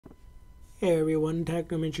Hey everyone,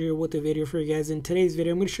 Technomentary here with a video for you guys. In today's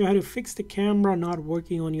video, I'm going to show you how to fix the camera not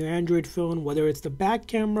working on your Android phone, whether it's the back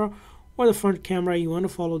camera or the front camera. You want to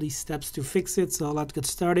follow these steps to fix it, so let's get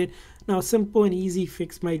started. Now, a simple and easy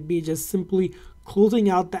fix might be just simply closing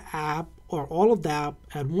out the app or all of the app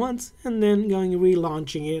at once and then going and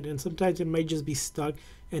relaunching it, and sometimes it might just be stuck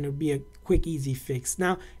and it'll be a quick easy fix.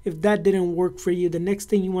 Now, if that didn't work for you, the next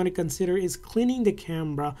thing you want to consider is cleaning the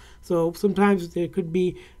camera. So sometimes there could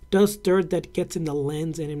be dust, dirt that gets in the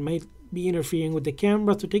lens and it might be interfering with the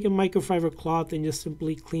camera. So take a microfiber cloth and just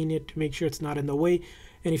simply clean it to make sure it's not in the way.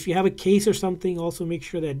 And if you have a case or something, also make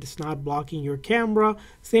sure that it's not blocking your camera.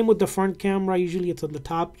 Same with the front camera. Usually it's on the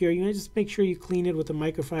top here. You want to just make sure you clean it with a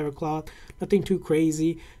microfiber cloth. Nothing too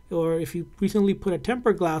crazy. Or if you recently put a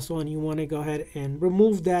tempered glass on, you want to go ahead and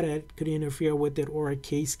remove that. It could interfere with it, or a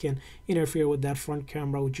case can interfere with that front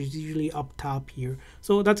camera, which is usually up top here.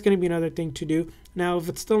 So that's going to be another thing to do. Now, if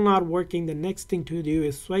it's still not working, the next thing to do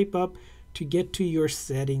is swipe up to get to your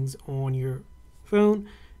settings on your phone.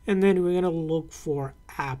 And then we're going to look for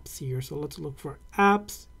apps here. So let's look for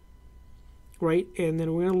apps, right? And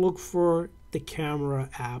then we're going to look for the camera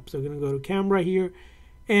app. So we're going to go to camera here.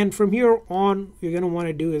 And from here on, you're going to want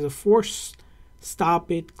to do is force stop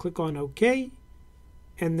it, click on OK.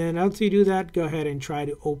 And then once you do that, go ahead and try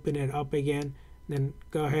to open it up again. Then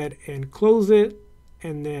go ahead and close it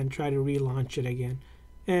and then try to relaunch it again.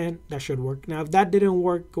 And that should work. Now, if that didn't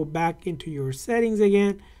work, go back into your settings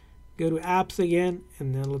again. Go to apps again,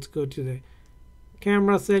 and then let's go to the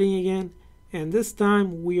camera setting again. And this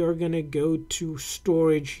time we are going to go to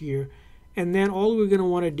storage here. And then all we're going to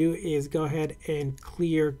want to do is go ahead and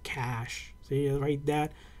clear cache. So you write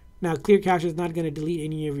that. Now, clear cache is not going to delete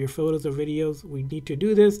any of your photos or videos. We need to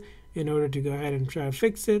do this in order to go ahead and try to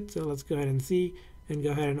fix it. So let's go ahead and see and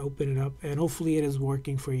go ahead and open it up. And hopefully it is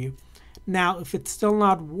working for you. Now, if it's still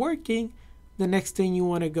not working, the next thing you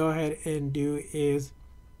want to go ahead and do is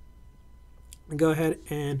go ahead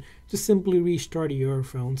and just simply restart your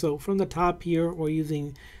phone. So from the top here, or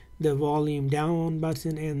using the volume down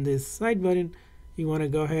button and this side button, you want to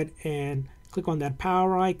go ahead and click on that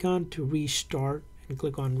power icon to restart, and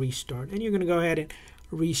click on restart. And you're going to go ahead and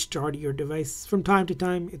restart your device. From time to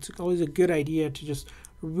time, it's always a good idea to just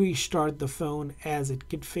restart the phone, as it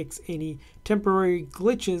could fix any temporary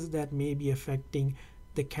glitches that may be affecting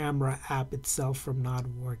the camera app itself from not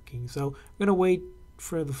working. So I'm going to wait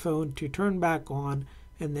for the phone to turn back on,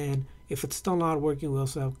 and then if it's still not working, we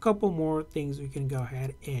also have a couple more things we can go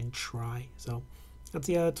ahead and try. So let's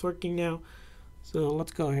see how it's working now. So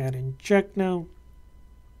let's go ahead and check now.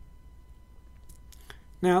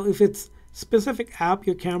 Now, if it's specific app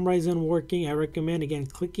your camera isn't working, I recommend again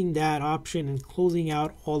clicking that option and closing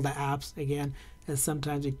out all the apps again, as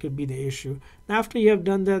sometimes it could be the issue. Now, after you have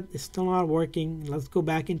done that, it's still not working, let's go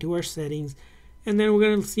back into our settings. And then we're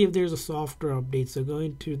going to see if there's a software update. So go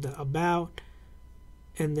into the about,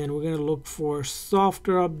 and then we're going to look for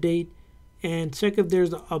software update and check if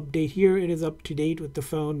there's an update here. It is up to date with the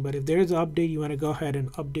phone, but if there is an update, you want to go ahead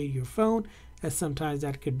and update your phone, as sometimes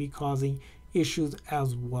that could be causing issues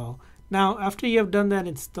as well. Now, after you have done that,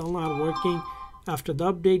 it's still not working. After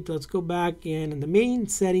the update, let's go back in the main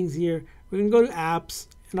settings here. We're going to go to apps,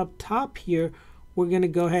 and up top here, we're going to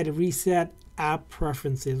go ahead and reset app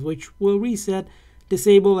preferences, which will reset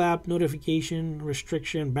disable app notification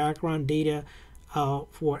restriction, background data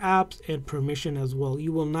for apps, and permission as well.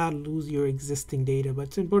 You will not lose your existing data, but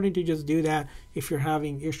it's important to just do that if you're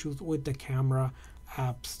having issues with the camera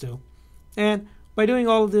app still. And by doing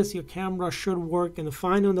all of this, your camera should work. And the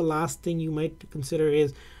final and the last thing you might consider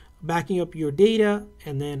is backing up your data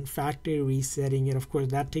and then factory resetting it. Of course,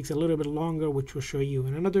 that takes a little bit longer, which we'll show you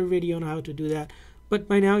in another video on how to do that. But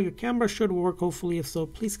by now, your camera should work, hopefully. If so,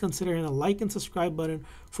 please consider hitting the like and subscribe button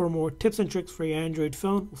for more tips and tricks for your Android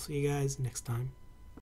phone. We'll see you guys next time.